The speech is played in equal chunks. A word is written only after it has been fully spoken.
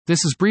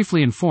This is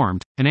Briefly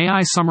Informed, an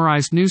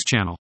AI-summarized news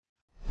channel.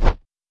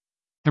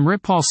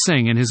 Amritpal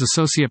Singh and his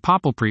associate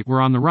Papalpreet were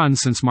on the run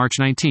since March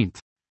 19.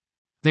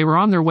 They were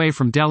on their way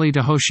from Delhi to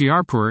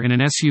Hoshiarpur in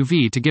an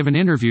SUV to give an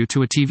interview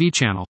to a TV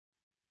channel.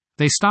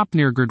 They stopped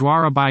near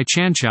Gurdwara Bhai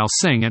Chanchal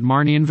Singh at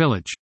Marnian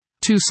village.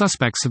 2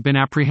 suspects have been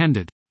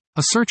apprehended.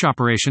 A search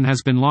operation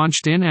has been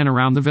launched in and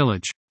around the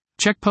village.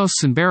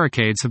 Checkposts and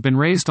barricades have been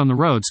raised on the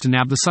roads to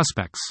nab the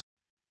suspects.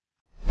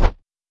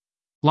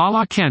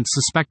 Lala Kent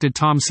suspected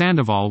Tom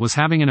Sandoval was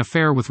having an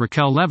affair with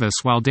Raquel Levis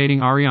while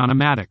dating Ariana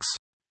Madix.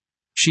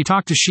 She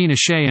talked to Sheena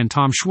Shea and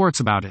Tom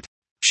Schwartz about it.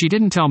 She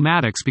didn't tell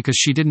Madix because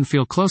she didn't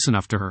feel close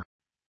enough to her.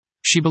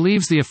 She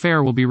believes the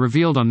affair will be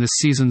revealed on this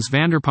season's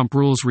Vanderpump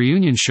Rules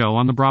reunion show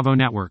on the Bravo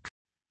network.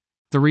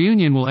 The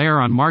reunion will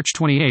air on March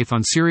 28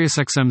 on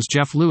SiriusXM's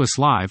Jeff Lewis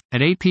Live,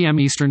 at 8 p.m.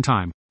 Eastern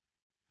Time.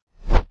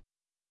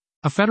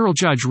 A federal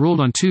judge ruled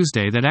on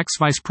Tuesday that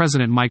ex-Vice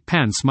President Mike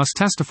Pence must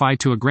testify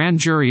to a grand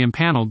jury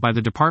impaneled by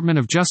the Department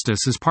of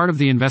Justice as part of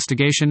the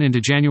investigation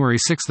into January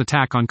 6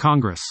 attack on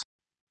Congress.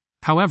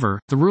 However,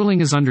 the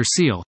ruling is under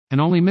seal, and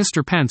only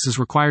Mr. Pence is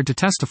required to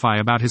testify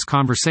about his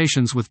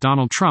conversations with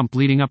Donald Trump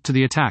leading up to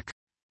the attack.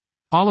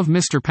 All of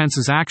Mr.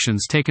 Pence's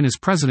actions taken as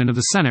President of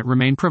the Senate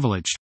remain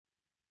privileged.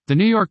 The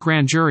New York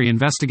grand jury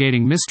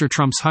investigating Mr.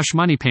 Trump's hush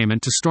money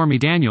payment to Stormy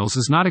Daniels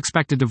is not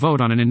expected to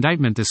vote on an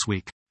indictment this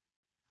week.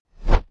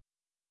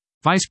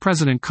 Vice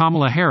President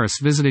Kamala Harris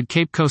visited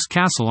Cape Coast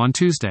Castle on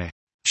Tuesday.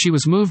 She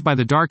was moved by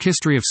the dark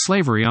history of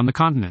slavery on the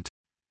continent.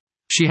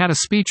 She had a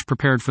speech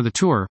prepared for the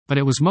tour, but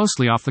it was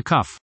mostly off the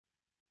cuff.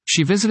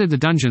 She visited the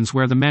dungeons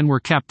where the men were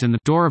kept and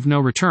the door of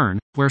no return,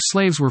 where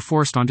slaves were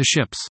forced onto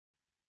ships.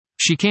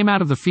 She came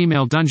out of the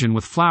female dungeon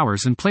with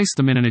flowers and placed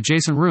them in an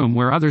adjacent room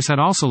where others had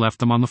also left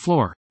them on the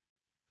floor.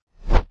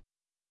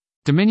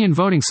 Dominion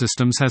Voting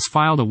Systems has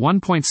filed a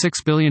 $1.6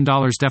 billion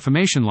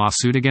defamation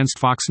lawsuit against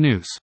Fox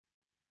News.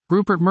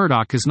 Rupert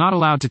Murdoch is not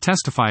allowed to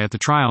testify at the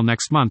trial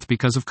next month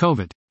because of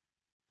COVID.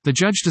 The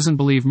judge doesn't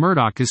believe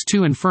Murdoch is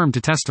too infirm to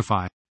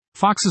testify.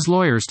 Fox's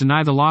lawyers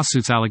deny the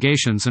lawsuit's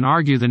allegations and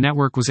argue the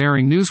network was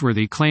airing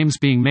newsworthy claims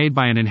being made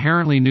by an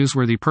inherently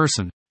newsworthy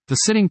person, the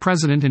sitting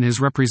president and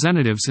his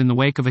representatives, in the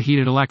wake of a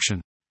heated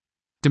election.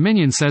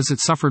 Dominion says it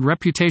suffered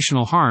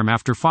reputational harm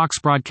after Fox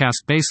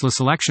broadcast baseless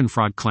election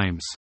fraud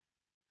claims.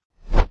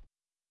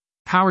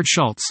 Howard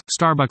Schultz,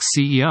 Starbucks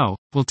CEO,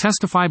 will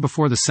testify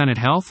before the Senate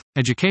Health,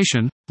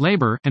 Education,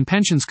 Labor, and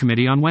Pensions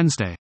Committee on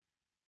Wednesday.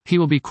 He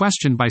will be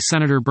questioned by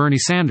Senator Bernie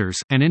Sanders,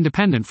 an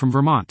independent from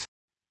Vermont.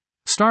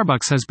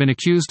 Starbucks has been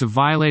accused of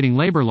violating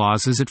labor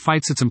laws as it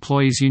fights its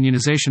employees'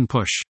 unionization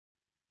push.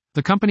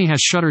 The company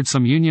has shuttered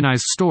some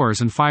unionized stores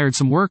and fired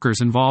some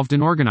workers involved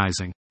in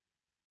organizing.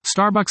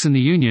 Starbucks and the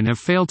union have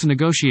failed to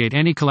negotiate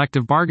any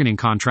collective bargaining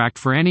contract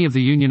for any of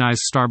the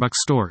unionized Starbucks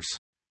stores.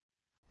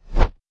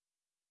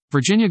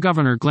 Virginia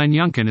Governor Glenn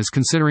Youngkin is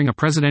considering a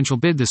presidential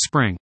bid this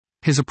spring.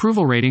 His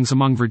approval ratings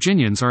among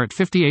Virginians are at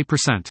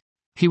 58%.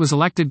 He was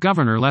elected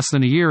governor less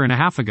than a year and a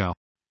half ago.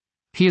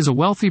 He is a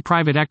wealthy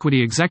private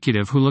equity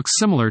executive who looks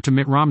similar to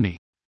Mitt Romney.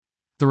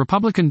 The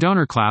Republican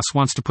donor class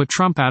wants to put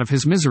Trump out of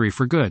his misery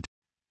for good.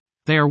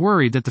 They are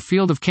worried that the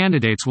field of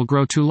candidates will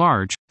grow too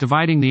large,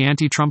 dividing the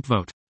anti-Trump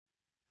vote.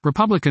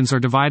 Republicans are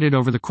divided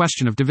over the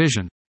question of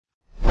division.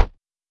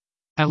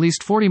 At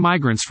least 40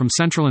 migrants from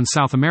Central and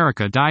South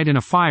America died in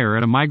a fire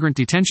at a migrant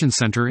detention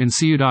center in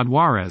Ciudad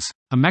Juarez,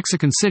 a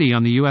Mexican city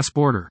on the U.S.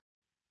 border.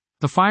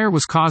 The fire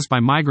was caused by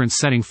migrants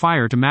setting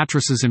fire to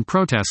mattresses in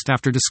protest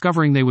after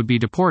discovering they would be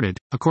deported,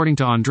 according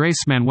to Andrés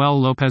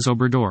Manuel López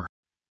Obrador.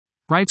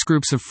 Rights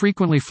groups have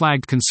frequently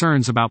flagged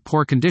concerns about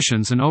poor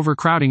conditions and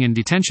overcrowding in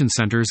detention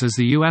centers as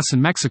the U.S.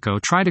 and Mexico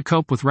try to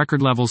cope with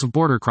record levels of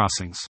border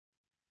crossings.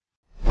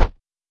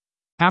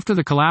 After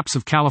the collapse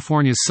of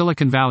California's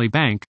Silicon Valley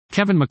Bank,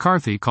 Kevin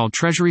McCarthy called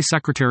Treasury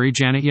Secretary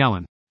Janet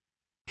Yellen.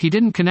 He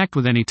didn't connect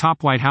with any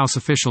top White House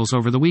officials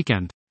over the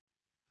weekend.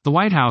 The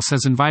White House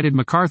has invited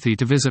McCarthy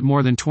to visit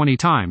more than 20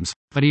 times,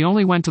 but he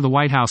only went to the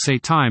White House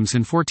 8 times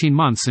in 14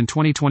 months in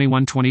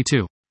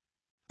 2021-22.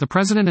 The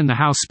President and the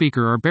House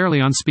Speaker are barely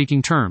on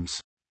speaking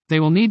terms. They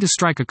will need to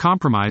strike a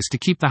compromise to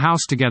keep the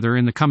House together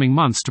in the coming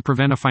months to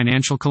prevent a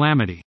financial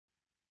calamity.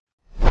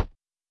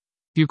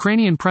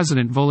 Ukrainian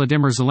President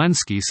Volodymyr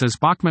Zelensky says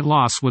Bakhmut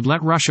loss would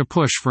let Russia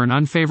push for an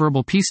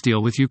unfavorable peace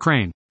deal with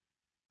Ukraine.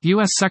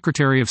 U.S.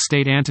 Secretary of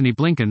State Antony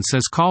Blinken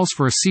says calls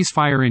for a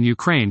ceasefire in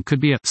Ukraine could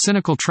be a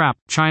cynical trap.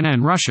 China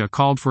and Russia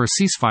called for a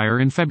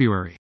ceasefire in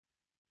February.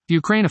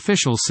 Ukraine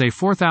officials say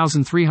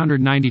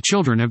 4,390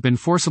 children have been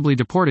forcibly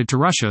deported to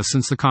Russia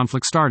since the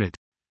conflict started.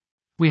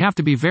 We have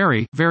to be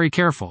very, very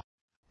careful.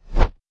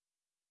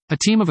 A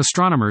team of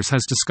astronomers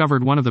has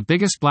discovered one of the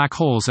biggest black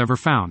holes ever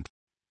found.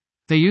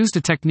 They used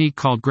a technique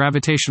called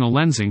gravitational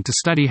lensing to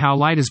study how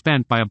light is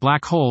bent by a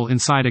black hole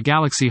inside a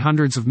galaxy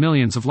hundreds of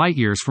millions of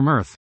light-years from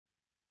Earth.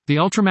 The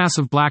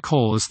ultramassive black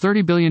hole is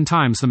 30 billion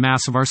times the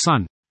mass of our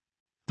Sun.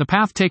 The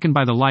path taken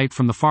by the light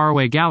from the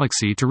faraway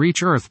galaxy to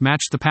reach Earth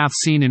matched the path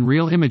seen in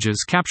real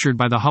images captured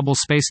by the Hubble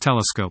Space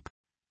Telescope.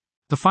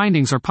 The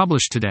findings are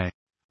published today.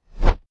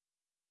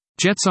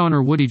 Jets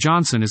owner Woody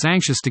Johnson is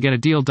anxious to get a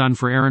deal done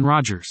for Aaron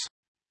Rodgers.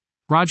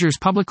 Rodgers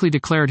publicly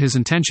declared his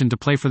intention to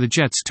play for the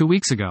Jets 2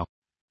 weeks ago.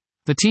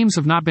 The teams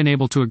have not been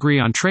able to agree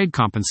on trade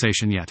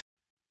compensation yet.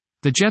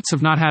 The Jets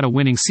have not had a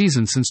winning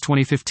season since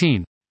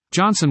 2015.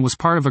 Johnson was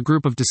part of a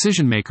group of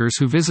decision-makers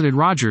who visited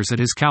Rodgers at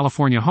his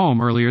California home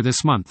earlier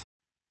this month.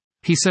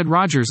 He said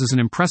Rodgers is an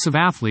impressive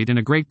athlete and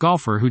a great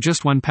golfer who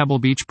just won Pebble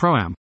Beach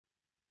Pro-Am.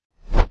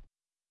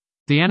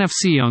 The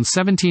NFC owns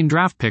 17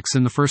 draft picks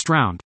in the first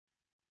round.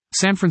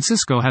 San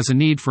Francisco has a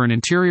need for an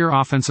interior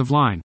offensive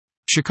line.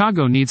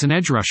 Chicago needs an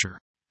edge rusher.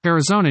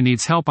 Arizona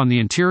needs help on the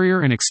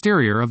interior and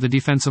exterior of the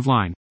defensive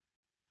line.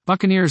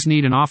 Buccaneers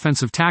need an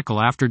offensive tackle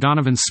after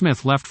Donovan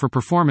Smith left for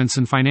performance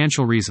and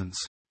financial reasons.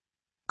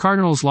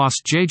 Cardinals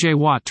lost J.J.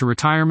 Watt to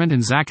retirement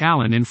and Zach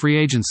Allen in free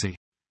agency.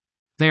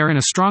 They are in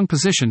a strong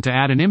position to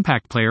add an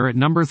impact player at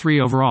number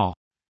 3 overall.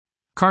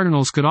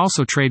 Cardinals could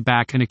also trade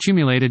back and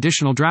accumulate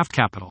additional draft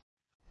capital.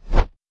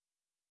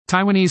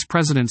 Taiwanese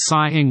President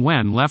Tsai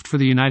Ing-wen left for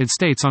the United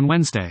States on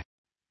Wednesday.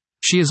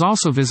 She is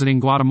also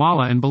visiting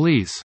Guatemala and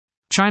Belize.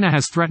 China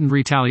has threatened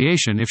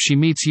retaliation if she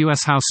meets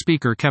U.S. House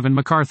Speaker Kevin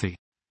McCarthy.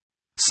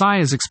 Tsai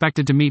is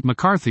expected to meet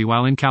McCarthy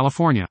while in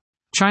California.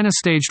 China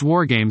staged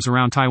war games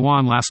around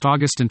Taiwan last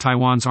August, and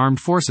Taiwan's armed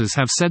forces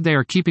have said they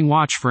are keeping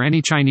watch for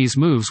any Chinese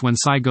moves when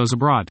Tsai goes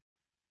abroad.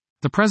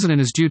 The president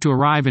is due to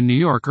arrive in New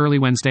York early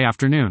Wednesday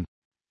afternoon.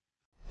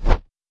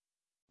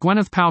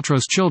 Gwyneth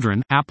Paltrow's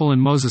children, Apple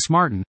and Moses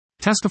Martin,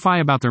 testify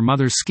about their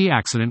mother's ski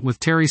accident with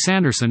Terry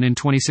Sanderson in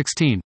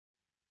 2016.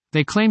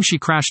 They claim she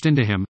crashed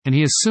into him, and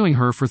he is suing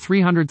her for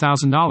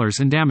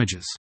 $300,000 in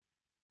damages.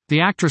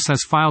 The actress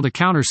has filed a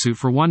countersuit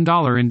for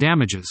 $1 in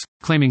damages,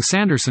 claiming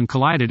Sanderson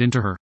collided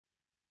into her.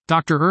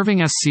 Dr.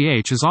 Irving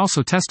SCH is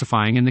also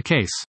testifying in the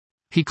case.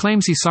 He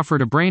claims he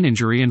suffered a brain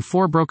injury and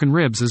 4 broken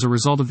ribs as a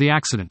result of the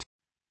accident.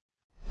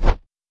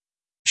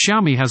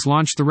 Xiaomi has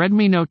launched the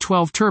Redmi Note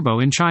 12 Turbo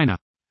in China.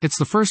 It's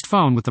the first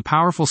phone with the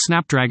powerful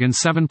Snapdragon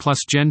 7 Plus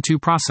Gen 2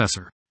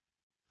 processor.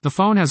 The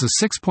phone has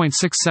a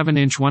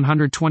 6.67-inch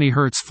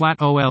 120Hz flat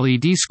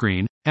OLED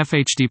screen,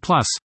 FHD+,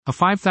 a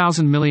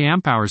 5000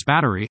 mAh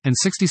battery, and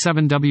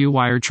 67W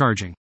wired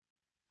charging.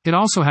 It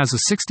also has a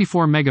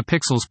 64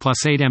 megapixels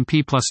plus 8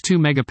 MP plus 2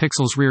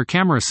 megapixels rear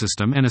camera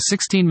system and a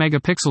 16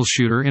 megapixel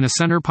shooter in a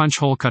center punch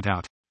hole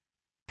cutout.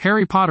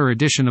 Harry Potter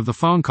edition of the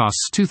phone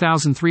costs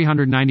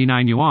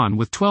 2,399 yuan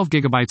with 12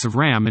 GB of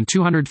RAM and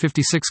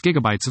 256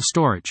 GB of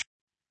storage.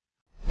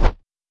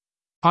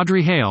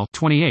 Audrey Hale,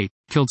 28,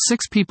 killed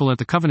 6 people at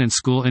the Covenant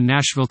School in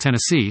Nashville,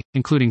 Tennessee,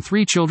 including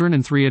 3 children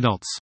and 3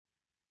 adults.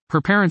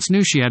 Her parents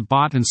knew she had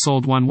bought and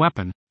sold 1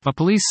 weapon, but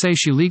police say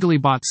she legally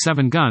bought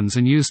 7 guns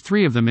and used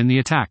 3 of them in the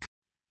attack.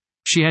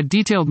 She had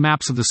detailed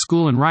maps of the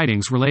school and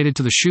writings related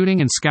to the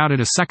shooting and scouted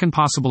a second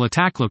possible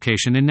attack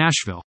location in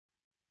Nashville.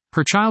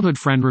 Her childhood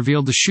friend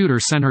revealed the shooter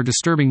sent her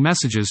disturbing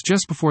messages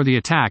just before the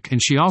attack, and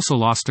she also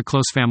lost a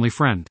close family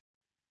friend.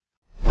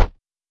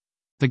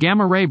 The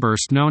gamma-ray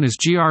burst known as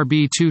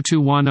GRB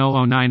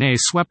 221009A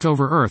swept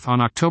over Earth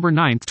on October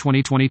 9,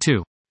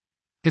 2022.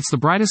 It's the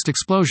brightest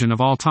explosion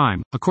of all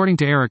time, according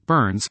to Eric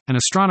Burns, an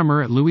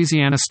astronomer at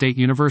Louisiana State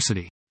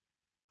University.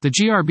 The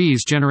GRBs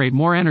generate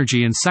more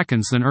energy in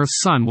seconds than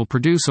Earth's sun will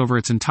produce over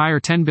its entire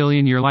 10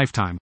 billion-year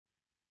lifetime.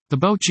 The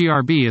BOAT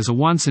GRB is a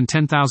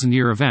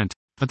once-in-10,000-year event,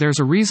 but there's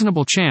a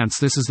reasonable chance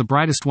this is the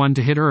brightest one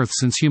to hit Earth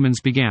since humans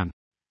began.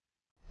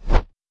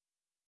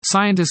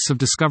 Scientists have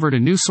discovered a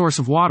new source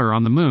of water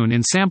on the Moon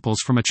in samples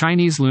from a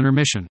Chinese lunar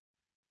mission.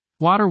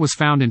 Water was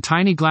found in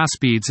tiny glass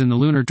beads in the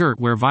lunar dirt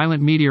where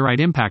violent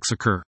meteorite impacts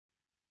occur.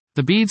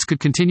 The beads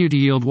could continue to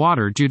yield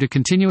water due to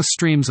continuous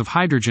streams of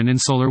hydrogen and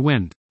solar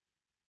wind.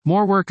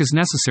 More work is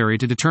necessary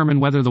to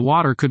determine whether the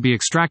water could be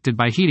extracted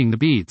by heating the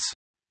beads.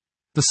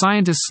 The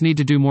scientists need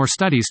to do more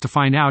studies to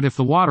find out if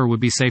the water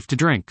would be safe to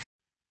drink.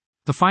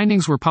 The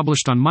findings were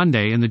published on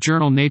Monday in the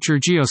journal Nature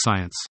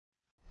Geoscience.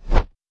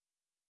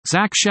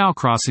 Zach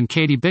Shallcross and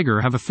Katie Bigger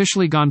have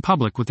officially gone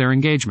public with their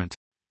engagement.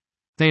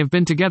 They have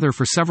been together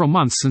for several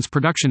months since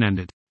production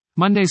ended.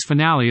 Monday's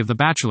finale of The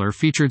Bachelor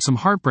featured some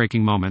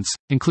heartbreaking moments,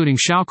 including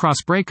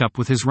Shallcross' breakup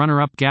with his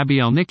runner-up Gabby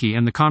Elnicki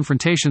and the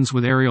confrontations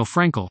with Ariel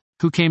Frankel,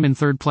 who came in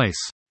third place.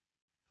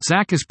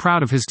 Zach is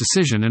proud of his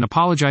decision and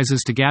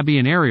apologizes to Gabby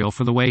and Ariel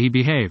for the way he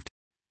behaved.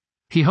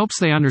 He hopes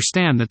they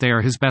understand that they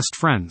are his best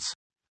friends.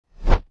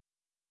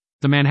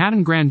 The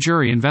Manhattan grand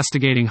jury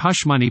investigating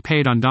hush money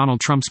paid on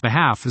Donald Trump's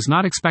behalf is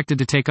not expected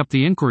to take up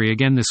the inquiry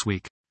again this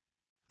week.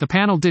 The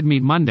panel did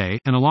meet Monday,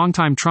 and a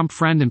longtime Trump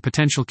friend and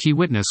potential key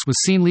witness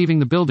was seen leaving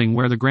the building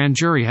where the grand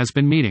jury has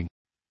been meeting.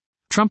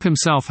 Trump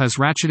himself has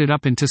ratcheted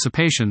up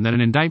anticipation that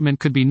an indictment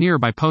could be near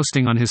by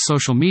posting on his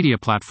social media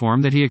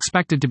platform that he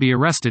expected to be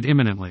arrested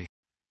imminently.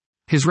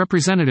 His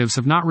representatives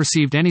have not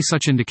received any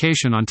such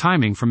indication on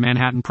timing from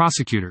Manhattan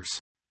prosecutors.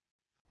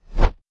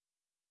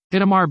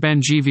 Itamar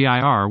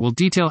Ben-Gvir will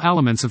detail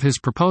elements of his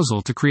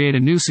proposal to create a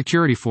new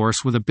security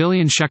force with a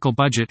billion-shekel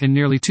budget and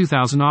nearly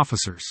 2,000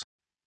 officers.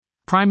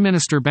 Prime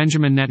Minister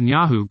Benjamin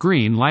Netanyahu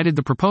green-lighted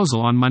the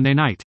proposal on Monday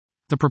night.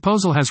 The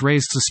proposal has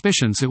raised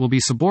suspicions it will be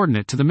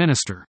subordinate to the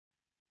minister.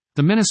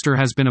 The minister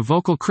has been a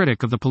vocal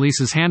critic of the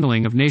police's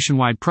handling of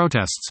nationwide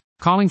protests,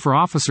 calling for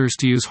officers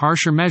to use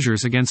harsher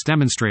measures against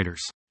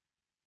demonstrators.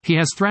 He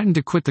has threatened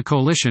to quit the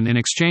coalition in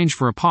exchange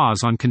for a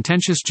pause on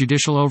contentious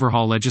judicial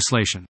overhaul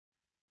legislation.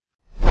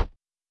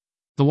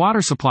 The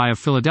water supply of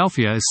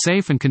Philadelphia is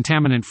safe and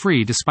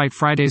contaminant-free despite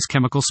Friday's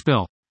chemical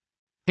spill.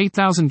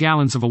 8,000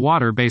 gallons of a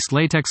water-based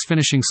latex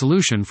finishing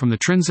solution from the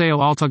Trinseo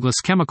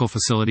Altuglas chemical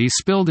facility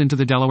spilled into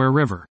the Delaware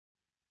River.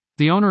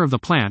 The owner of the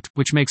plant,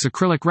 which makes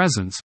acrylic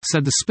resins,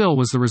 said the spill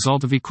was the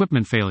result of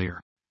equipment failure.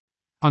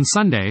 On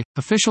Sunday,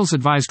 officials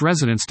advised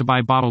residents to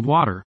buy bottled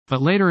water,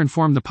 but later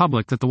informed the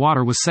public that the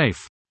water was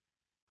safe.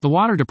 The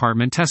water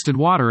department tested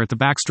water at the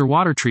Baxter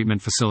Water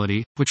Treatment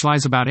Facility, which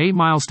lies about 8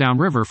 miles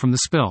downriver from the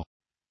spill.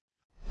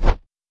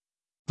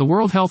 The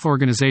World Health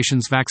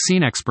Organization's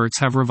vaccine experts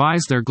have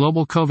revised their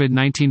global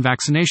COVID-19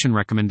 vaccination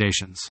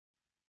recommendations.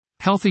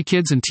 Healthy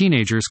kids and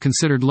teenagers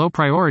considered low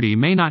priority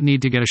may not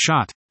need to get a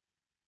shot.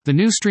 The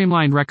new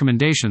streamlined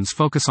recommendations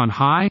focus on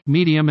high,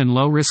 medium, and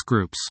low-risk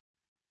groups.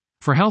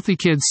 For healthy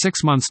kids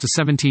 6 months to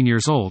 17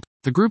 years old,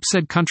 the group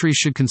said countries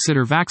should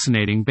consider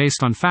vaccinating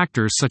based on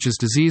factors such as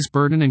disease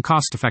burden and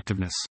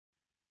cost-effectiveness.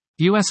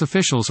 U.S.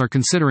 officials are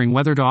considering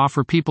whether to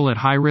offer people at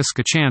high risk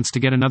a chance to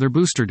get another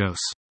booster dose.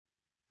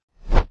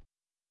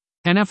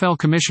 NFL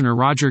Commissioner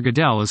Roger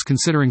Goodell is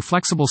considering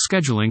flexible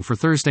scheduling for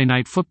Thursday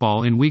night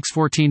football in weeks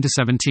 14 to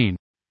 17.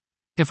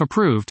 If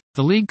approved,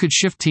 the league could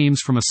shift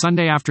teams from a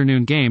Sunday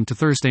afternoon game to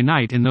Thursday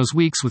night in those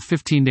weeks with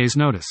 15 days'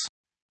 notice.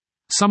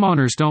 Some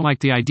owners don't like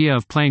the idea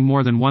of playing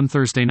more than one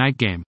Thursday night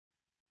game.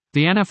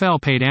 The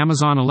NFL paid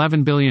Amazon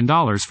 $11 billion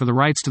for the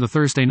rights to the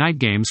Thursday night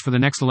games for the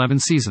next 11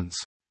 seasons.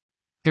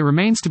 It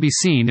remains to be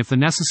seen if the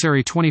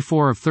necessary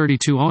 24 of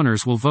 32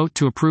 owners will vote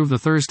to approve the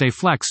Thursday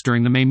flex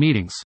during the May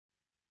meetings.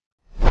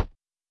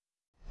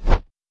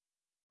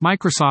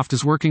 Microsoft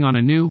is working on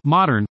a new,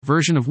 modern,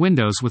 version of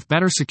Windows with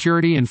better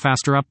security and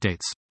faster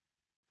updates.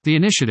 The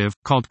initiative,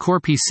 called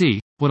Core PC,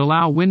 would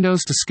allow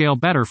Windows to scale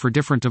better for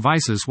different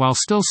devices while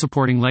still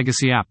supporting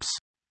legacy apps.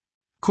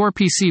 Core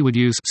PC would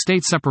use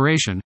state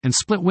separation and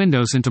split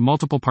Windows into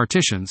multiple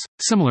partitions,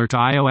 similar to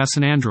iOS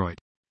and Android.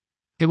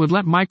 It would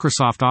let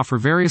Microsoft offer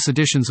various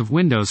editions of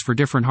Windows for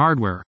different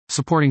hardware,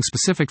 supporting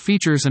specific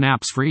features and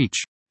apps for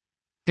each.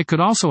 It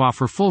could also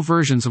offer full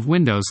versions of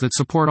Windows that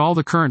support all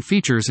the current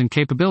features and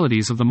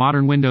capabilities of the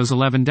modern Windows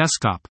 11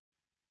 desktop.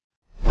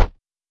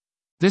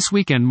 This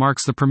weekend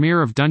marks the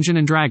premiere of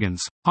Dungeons &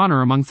 Dragons: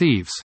 Honor Among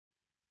Thieves.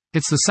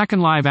 It's the second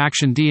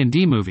live-action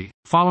D&D movie,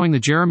 following the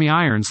Jeremy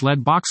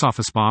Irons-led box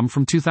office bomb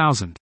from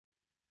 2000.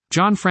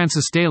 John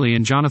Francis Daley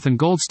and Jonathan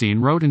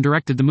Goldstein wrote and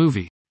directed the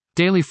movie.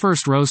 Daley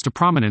first rose to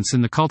prominence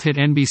in the cult hit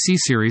NBC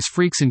series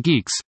Freaks and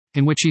Geeks,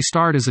 in which he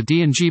starred as a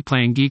D&G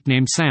playing geek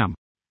named Sam.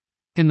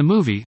 In the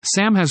movie,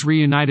 Sam has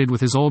reunited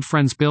with his old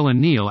friends Bill and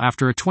Neil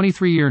after a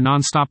 23-year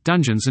non-stop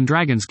Dungeons &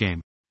 Dragons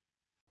game.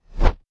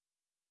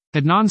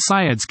 Adnan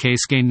Syed's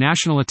case gained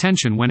national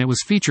attention when it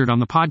was featured on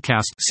the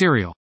podcast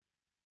Serial.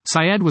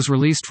 Syed was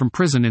released from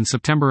prison in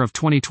September of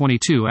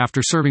 2022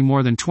 after serving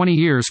more than 20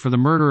 years for the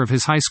murder of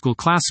his high school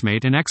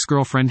classmate and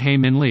ex-girlfriend Hae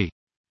Min Lee.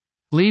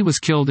 Lee was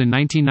killed in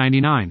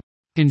 1999.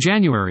 In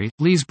January,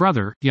 Lee's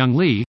brother, Young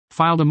Lee,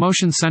 filed a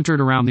motion centered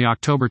around the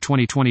October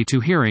 2022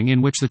 hearing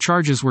in which the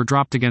charges were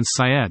dropped against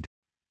Syed.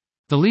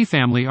 The Lee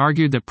family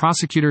argued that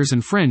prosecutors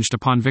infringed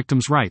upon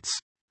victims' rights.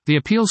 The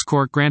appeals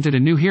court granted a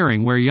new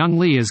hearing where Young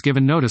Lee is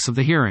given notice of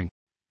the hearing.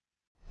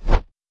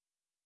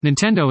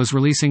 Nintendo is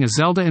releasing a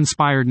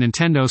Zelda-inspired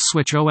Nintendo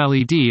Switch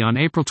OLED on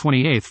April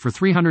 28 for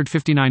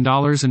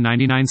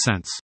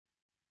 $359.99.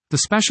 The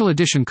special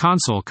edition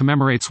console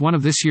commemorates one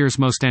of this year's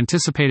most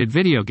anticipated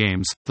video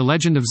games, The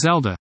Legend of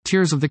Zelda: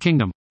 Tears of the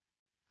Kingdom.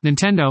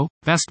 Nintendo,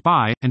 Best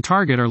Buy, and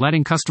Target are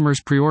letting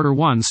customers pre-order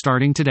one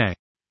starting today.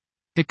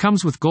 It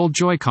comes with gold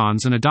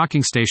Joy-Cons and a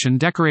docking station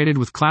decorated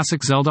with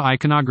classic Zelda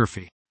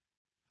iconography.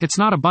 It's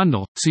not a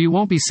bundle, so you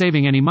won't be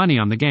saving any money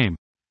on the game.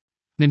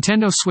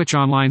 Nintendo Switch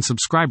Online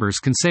subscribers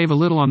can save a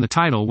little on the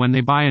title when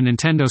they buy a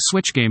Nintendo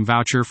Switch game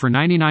voucher for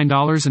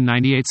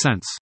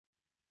 $99.98.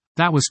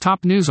 That was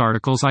top news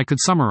articles I could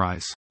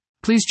summarize.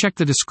 Please check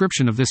the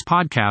description of this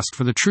podcast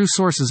for the true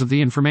sources of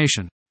the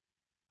information.